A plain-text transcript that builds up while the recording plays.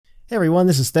Hey everyone,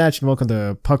 this is Thatch, and welcome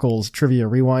to PUCL's Trivia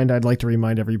Rewind. I'd like to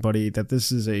remind everybody that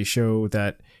this is a show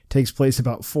that takes place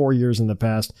about 4 years in the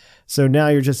past, so now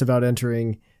you're just about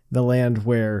entering the land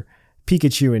where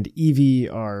Pikachu and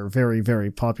Eevee are very,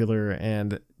 very popular,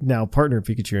 and now Partner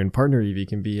Pikachu and Partner Eevee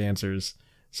can be answers.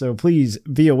 So please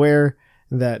be aware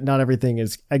that not everything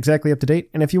is exactly up to date,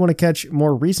 and if you want to catch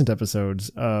more recent episodes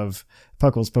of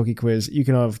PUCL's PokeQuiz, you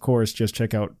can of course just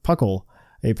check out PUCL,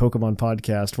 a Pokemon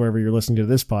podcast, wherever you're listening to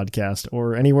this podcast,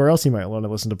 or anywhere else you might want to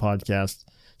listen to podcasts.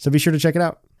 So be sure to check it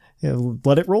out. Yeah,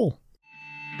 let it roll.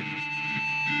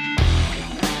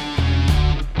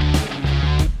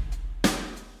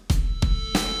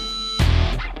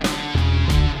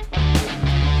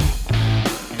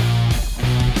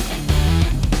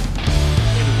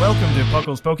 Welcome to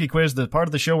PUCL's PokeQuiz, the part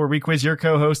of the show where we quiz your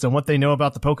co-host on what they know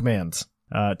about the Pokemans.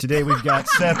 Today we've got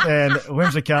Seth and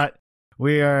Whimsicott.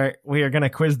 We are going to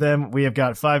quiz them. We have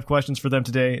got 5 questions for them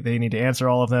today. They need to answer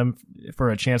all of them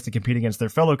for a chance to compete against their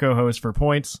fellow co-hosts for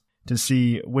points to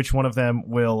see which one of them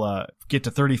will get to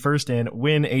 31st and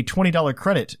win a $20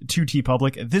 credit to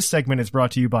TeePublic. This segment is brought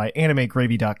to you by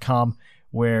AnimeGravy.com,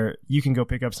 where you can go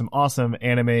pick up some awesome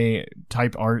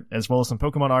anime-type art, as well as some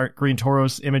Pokemon art, Green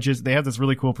Tauros images. They have this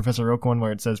really cool Professor Oak one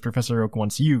where it says, Professor Oak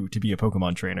wants you to be a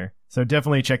Pokemon trainer. So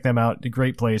definitely check them out. A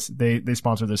great place. They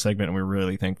sponsor this segment, and we're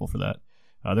really thankful for that.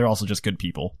 They're also just good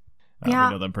people. Yeah.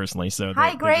 We know them personally, so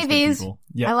Hi, Gravies.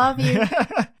 Yeah. I love you.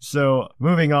 So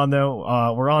moving on,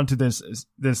 though, we're on to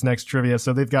this next trivia.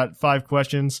 So they've got 5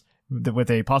 questions with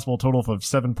a possible total of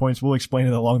 7 points. We'll explain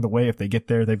it along the way if they get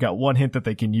there. They've got one hint that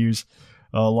they can use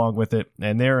along with it,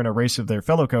 and they're in a race with their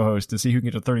fellow co-host to see who can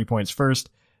get to 30 points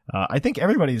first. I think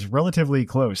everybody's relatively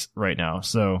close right now,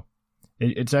 so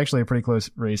it's actually a pretty close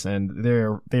race, and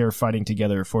they are fighting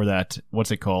together for that,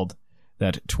 what's it called?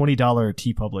 That $20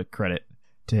 TeePublic credit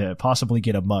to possibly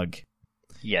get a mug.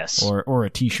 Yes. Or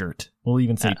a t-shirt. We'll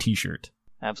even say t-shirt.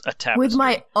 A tapestry. With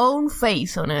my own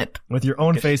face on it. With your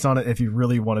own face on it if you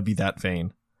really want to be that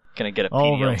vain. Gonna get a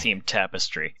PDL team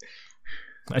tapestry.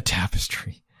 A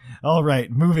tapestry. All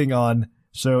right, moving on.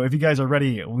 So if you guys are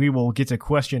ready, we will get to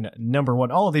question number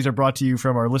 1. All of these are brought to you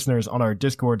from our listeners on our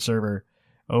Discord server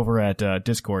over at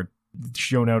Discord.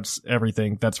 Show notes,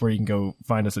 everything. That's where you can go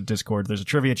find us at Discord. There's a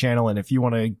trivia channel, and if you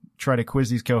want to try to quiz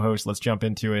these co-hosts, let's jump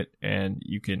into it, and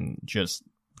you can just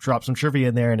drop some trivia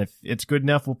in there, and if it's good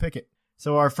enough, we'll pick it.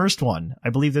 So our first one, I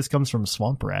believe this comes from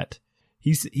Swamp Rat.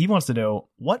 He wants to know,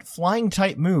 what flying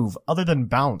type move other than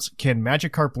bounce can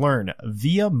Magikarp learn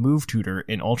via Move Tutor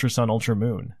in Ultra Sun Ultra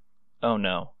Moon? Oh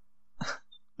no.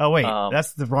 Oh wait,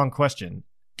 that's the wrong question.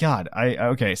 God,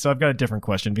 okay, so I've got a different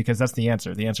question because that's the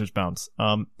answer. The answer is bounce.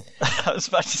 I was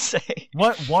about to say.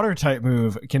 What water type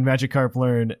move can Magikarp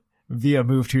learn via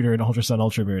Move Tutor in Ultra Sun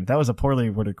Ultra Moon? That was a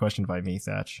poorly worded question by me,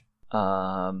 Thatch.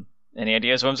 Any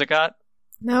ideas, Whimsicott?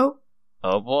 No.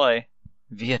 Oh boy.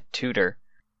 Via tutor.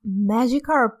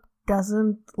 Magikarp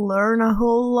doesn't learn a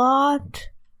whole lot.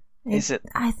 Is it?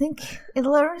 I think it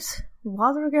learns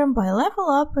Water Gun by level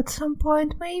up at some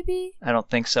point, maybe? I don't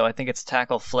think so. I think it's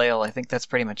Tackle Flail. I think that's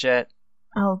pretty much it.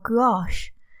 Oh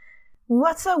gosh.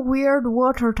 What's a weird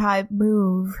water type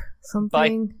move?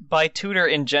 Something... By tutor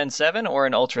in Gen 7 or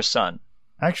in Ultra Sun?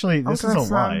 Actually, this is a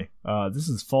lie. This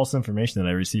is false information that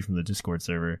I received from the Discord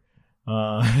server.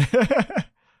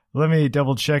 Let me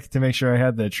double check to make sure I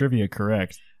had the trivia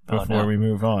correct before we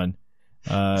move on.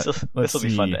 This will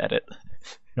be fun to edit.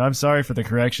 I'm sorry for the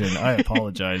correction. I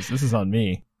apologize. This is on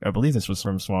me. I believe this was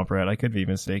from Swamp Rat. I could be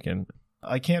mistaken.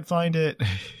 I can't find it.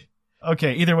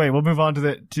 Okay, either way, we'll move on to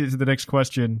the next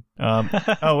question.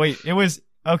 Oh, wait. It was...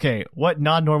 Okay, what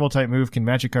non-normal type move can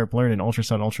Magikarp learn in Ultra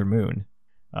Sun Ultra Moon?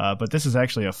 But this is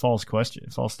actually a false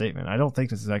statement. I don't think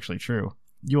this is actually true.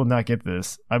 You will not get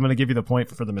this. I'm going to give you the point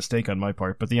for the mistake on my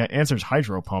part, but the answer is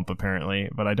Hydro Pump, apparently,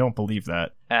 but I don't believe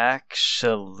that.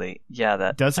 Actually, yeah,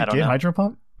 that... Does it get Hydro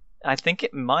Pump? I think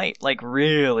it might, like,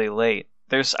 really late.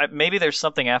 Maybe there's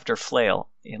something after Flail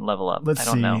in Level Up. Let's I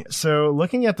don't know. So,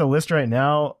 looking at the list right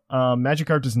now,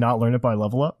 Magikarp does not learn it by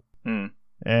Level Up.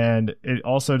 And it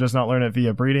also does not learn it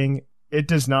via breeding. It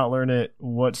does not learn it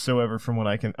whatsoever from what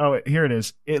I can... Oh, here it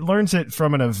is. It learns it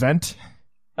from an event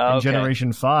in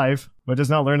Generation 5, but does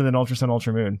not learn it in Ultra Sun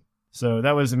Ultra Moon. So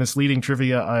that was a misleading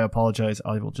trivia. I apologize.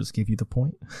 I will just give you the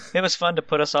point. It was fun to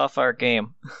put us off our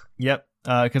game. Yep,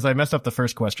 because I messed up the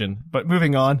first question. But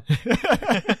moving on.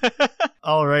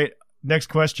 All right, next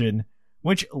question.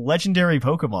 Which legendary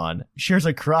Pokemon shares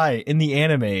a cry in the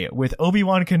anime with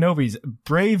Obi-Wan Kenobi's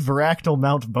brave Varactyl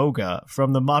Mount Boga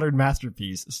from the modern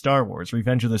masterpiece, Star Wars: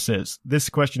 Revenge of the Sith? This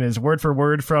question is word for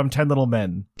word from 10 Little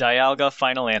Men. Dialga,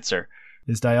 final answer.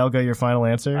 Is Dialga your final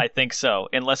answer? I think so,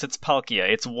 unless it's Palkia.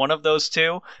 It's one of those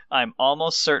two. I'm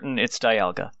almost certain it's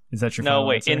Dialga. Is that your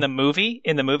final answer? In the movie?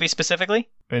 In the movie specifically?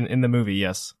 In the movie,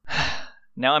 yes.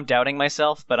 Now I'm doubting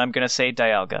myself, but I'm going to say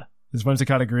Dialga. Does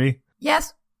Whimsicott agree?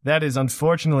 Yes. That is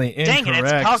unfortunately incorrect. Dang it,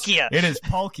 it's Palkia! It is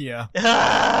Palkia. No!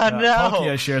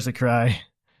 Palkia shares a cry.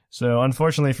 So,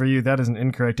 unfortunately for you, that is an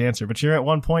incorrect answer. But you're at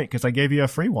 1 point because I gave you a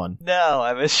free one. No,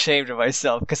 I'm ashamed of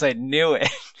myself because I knew it.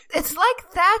 It's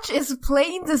like Thatch is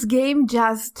playing this game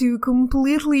just to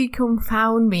completely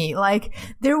confound me. Like,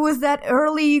 there was that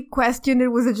early question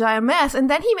that was a giant mess, and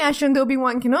then he mentioned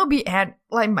Obi-Wan Kenobi, and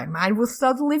like my mind was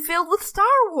suddenly filled with Star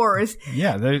Wars.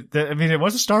 Yeah, I mean, it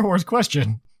was a Star Wars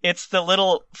question. It's the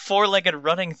little four-legged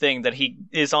running thing that he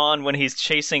is on when he's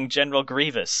chasing General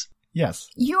Grievous. Yes.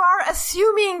 You are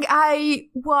assuming I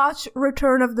watch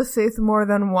Return of the Sith more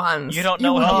than once. You don't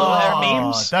know Hello There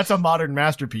memes? That's a modern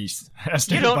masterpiece.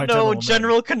 You don't know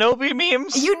General Kenobi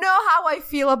memes? You know how I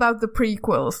feel about the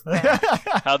prequels.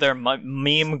 How they're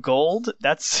meme gold?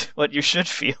 That's what you should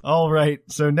feel. All right,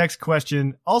 so next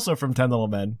question, also from 10 Little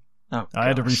Men. Oh, I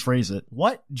had to rephrase it.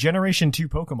 What Generation 2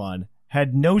 Pokemon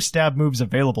had no stab moves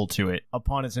available to it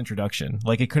upon its introduction?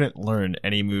 Like, it couldn't learn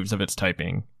any moves of its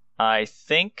typing. I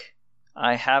think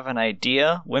I have an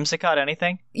idea. Whimsicott,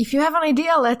 anything? If you have an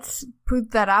idea, let's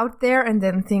put that out there and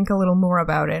then think a little more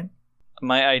about it.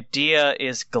 My idea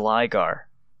is Gligar.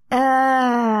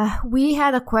 We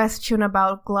had a question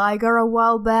about Gligar a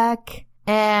while back,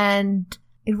 and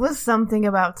it was something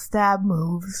about stab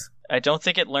moves. I don't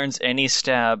think it learns any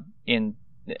stab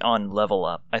on level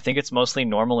up. I think it's mostly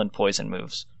normal and poison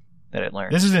moves that it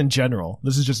learns. This is in general.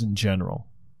 This is just in general.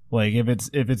 Like, if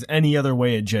it's any other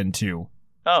way in Gen 2.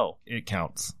 Oh. It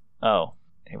counts. Oh.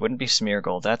 It wouldn't be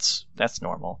Smeargle. That's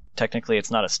normal. Technically,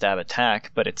 it's not a stab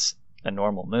attack, but it's a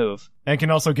normal move. And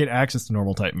can also get access to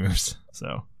normal type moves.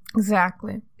 So.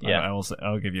 Exactly. Yeah.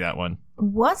 I'll give you that one.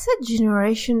 What's a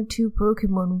Generation 2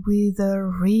 Pokemon with a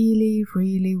really,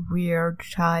 really weird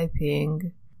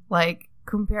typing? Like,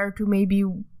 compared to maybe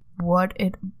what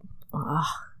it...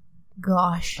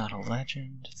 gosh. It's not a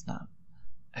legend. It's not...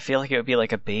 I feel like it would be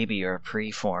like a baby or a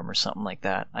pre-form or something like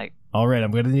that. All right,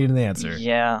 I'm going to need an answer.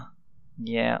 Yeah.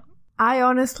 I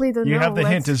honestly don't know. You have the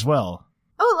hint as well.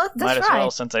 Oh, that's Might as right. well,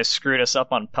 since I screwed us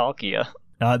up on Palkia.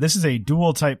 This is a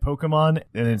dual-type Pokemon,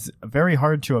 and it's very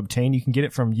hard to obtain. You can get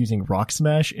it from using Rock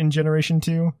Smash in Generation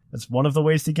 2. That's one of the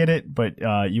ways to get it, but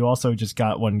you also just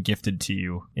got one gifted to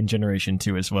you in Generation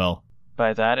 2 as well.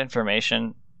 By that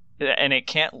information, and it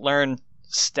can't learn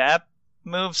stab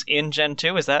moves in Gen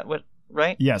 2? Is that what...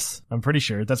 Right? Yes, I'm pretty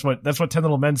sure. That's what 10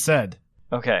 Little Men said.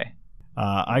 Okay.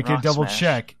 I could double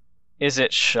check. Is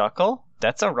it Shuckle?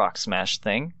 That's a Rock Smash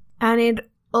thing. And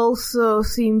it also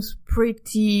seems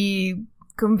pretty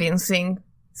convincing.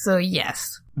 So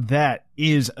yes. That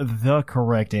is the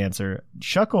correct answer.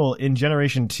 Shuckle in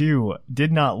Generation 2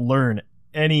 did not learn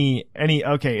any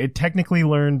okay, it technically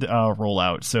learned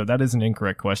rollout, so that is an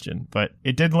incorrect question, but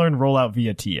it did learn rollout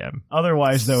via TM.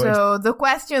 Otherwise though, so the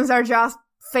questions are just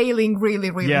failing really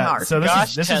hard. So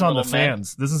this is on the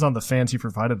fans. This is on the fans who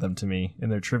provided them to me in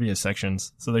their trivia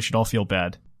sections, so they should all feel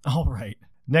bad. All right.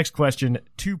 Next question,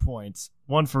 2 points,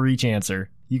 one for each answer.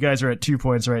 You guys are at 2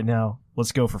 points right now.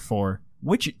 Let's go for 4.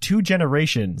 Which 2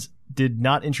 generations did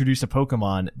not introduce a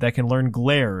Pokemon that can learn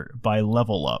Glare by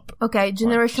level up? Okay,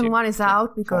 Generation 1 is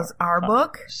out because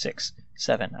Arbok. 6,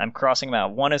 7. I'm crossing them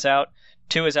out. 1 is out.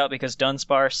 2 is out because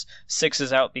Dunsparce. 6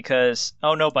 is out because...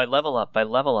 Oh no, by level up.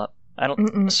 I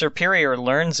don't. Superior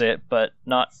learns it, but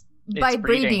not by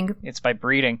breeding. It's by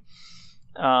breeding.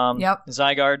 Yep.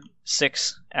 Zygarde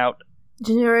 6 out.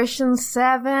 Generation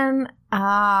 7.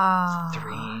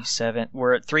 3, 7.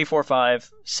 We're at 3, 4,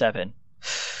 5, 7.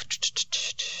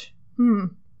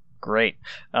 Great.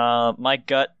 My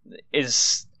gut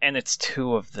is, and it's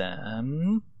 2 of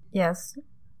them. Yes.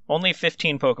 Only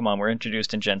 15 Pokemon were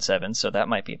introduced in Gen 7, so that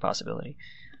might be a possibility.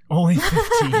 Only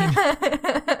 15.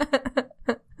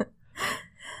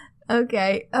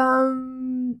 Okay.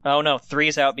 Oh no,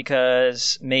 3's out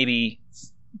because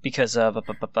of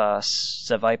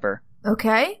Seviper.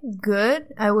 Okay, good.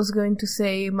 I was going to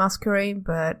say Masquerain,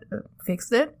 but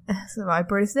fixed it. So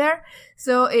Viper is there.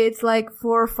 So it's like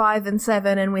 4, 5, and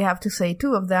 7, and we have to say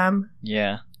 2 of them.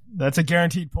 Yeah. That's a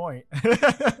guaranteed point.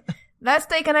 Let's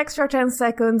take an extra 10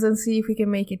 seconds and see if we can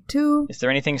make it 2. Is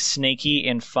there anything snaky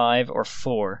in 5 or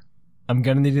 4? I'm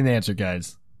gonna need an answer,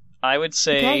 guys. I would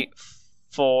say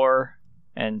 4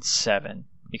 and 7,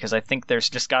 because I think there's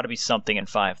just got to be something in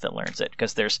 5 that learns it,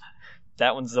 because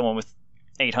that one's the one with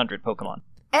 800 Pokemon.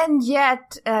 And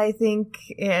yet, I think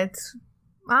it's...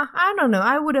 I don't know,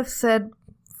 I would have said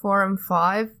 4 and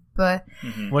 5, But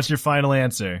What's your final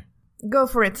answer? go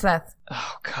for it, Seth.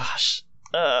 Oh, gosh.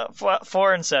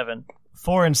 4 and 7.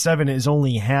 4 and 7 is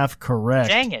only half correct.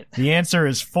 Dang it. The answer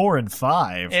is 4 and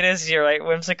 5. It is, you're right.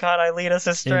 Whimsicott, I lead us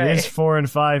astray. It is 4 and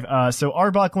 5. So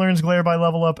Arbok learns Glare by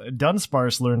level up.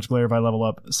 Dunsparce learns Glare by level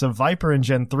up. So Viper in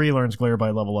Gen 3 learns Glare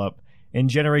by level up. In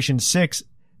Generation 6,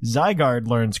 Zygarde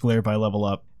learns Glare by level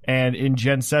up. And in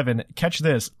Gen 7, catch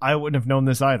this, I wouldn't have known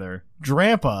this either,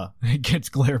 Drampa gets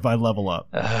Glare by level up.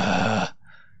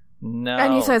 No.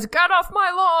 And he says, "Get off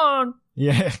my lawn!"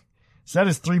 Yeah. So that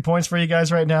is 3 points for you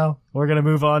guys right now. We're going to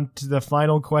move on to the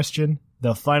final question.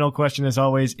 The final question, as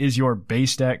always, is your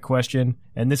base stat question.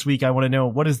 And this week, I want to know,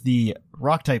 what is the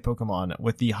Rock-type Pokemon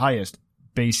with the highest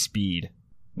base speed?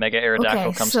 Mega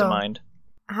Aerodactyl comes to mind.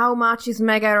 How much is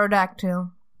Mega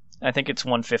Aerodactyl? I think it's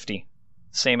 150.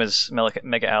 Same as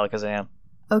Mega Alakazam.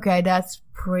 Okay, that's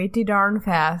pretty darn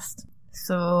fast.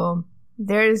 So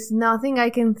there's nothing I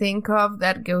can think of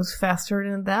that goes faster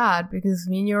than that, because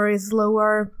Minior is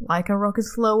slower, Lycanroc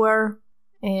is slower,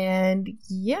 and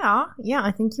yeah,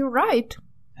 I think you're right.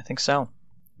 I think so.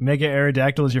 Mega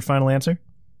Aerodactyl is your final answer?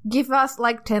 Give us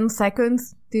like 10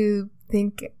 seconds to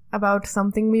think about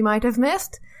something we might have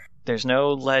missed. There's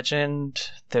no legend.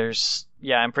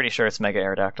 I'm pretty sure it's Mega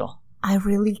Aerodactyl. I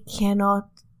really cannot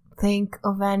think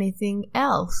of anything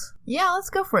else. Yeah,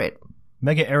 let's go for it.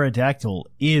 Mega Aerodactyl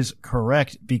is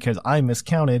correct because I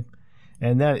miscounted.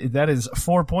 And that is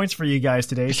 4 points for you guys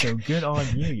today, so good on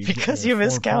you. Because you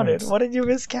miscounted. What did you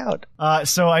miscount?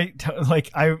 So I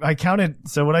counted.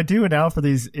 So what I do now for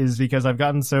these is, because I've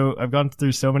gone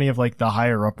through so many of like the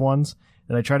higher up ones,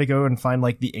 that I try to go and find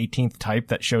like the 18th type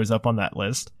that shows up on that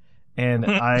list. And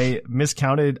I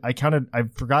miscounted. I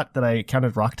forgot that I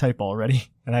counted rock type already.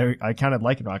 And I counted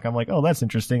Lycanroc. I'm like, oh, that's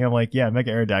interesting. I'm like, yeah,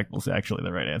 Mega Aerodactyl is actually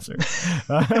the right answer.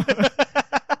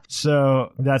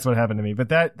 So that's what happened to me. But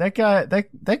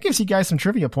that gives you guys some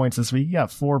trivia points this week. You got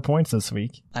 4 points this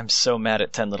week. I'm so mad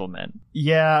at 10 Little Men.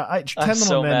 Yeah, 10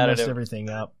 Little Men messed everything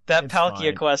up. That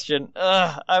Palkia question.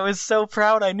 I was so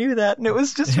proud I knew that, and it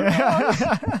was just wrong.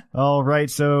 All right,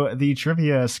 so the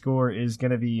trivia score is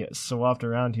going to be swapped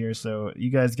around here. So you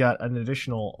guys got an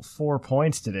additional 4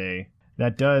 points today.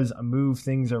 That does move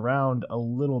things around a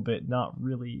little bit. Not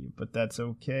really, but that's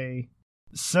okay.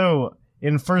 So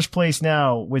in first place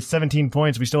now with 17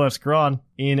 points, we still have Scrawn.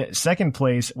 In second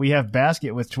place, we have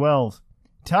Basket with 12.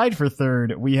 Tied for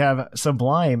third, we have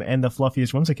Sublime and the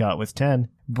fluffiest Whimsicott with 10.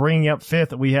 Bringing up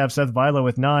fifth, we have Seth Vila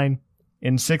with 9.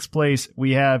 In sixth place,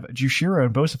 we have Jushiro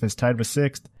and Bocephus tied with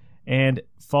 6th. And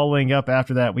following up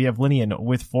after that, we have Linian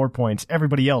with 4 points.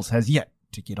 Everybody else has yet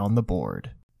to get on the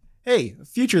board. Hey,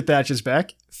 Future Thatch is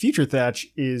back. Future Thatch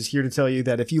is here to tell you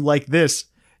that if you like this,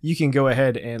 you can go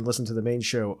ahead and listen to the main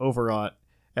show over at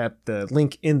the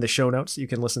link in the show notes. You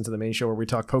can listen to the main show where we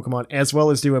talk Pokemon, as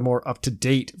well as do a more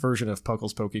up-to-date version of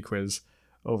Puckle's PokeQuiz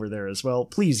over there as well.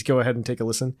 Please go ahead and take a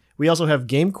listen. We also have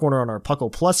Game Corner on our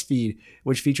Puckle Plus feed,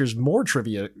 which features more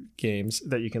trivia games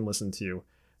that you can listen to.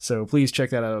 So please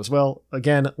check that out as well.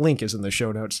 Again, link is in the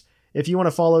show notes. If you want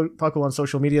to follow Puckle on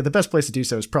social media, the best place to do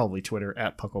so is probably Twitter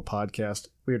at Puckle Podcast.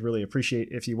 We would really appreciate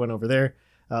if you went over there.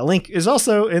 Link is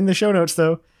also in the show notes,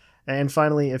 though. And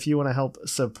finally, if you want to help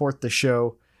support the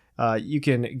show, you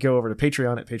can go over to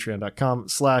Patreon at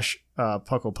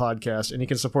patreon.com/Puckle Podcast, and you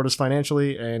can support us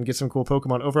financially and get some cool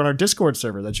Pokemon over on our Discord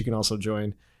server that you can also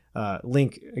join.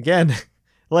 Link, again,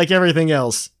 like everything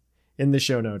else, in the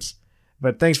show notes.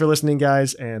 But thanks for listening,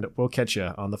 guys, and we'll catch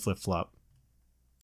you on the flip-flop.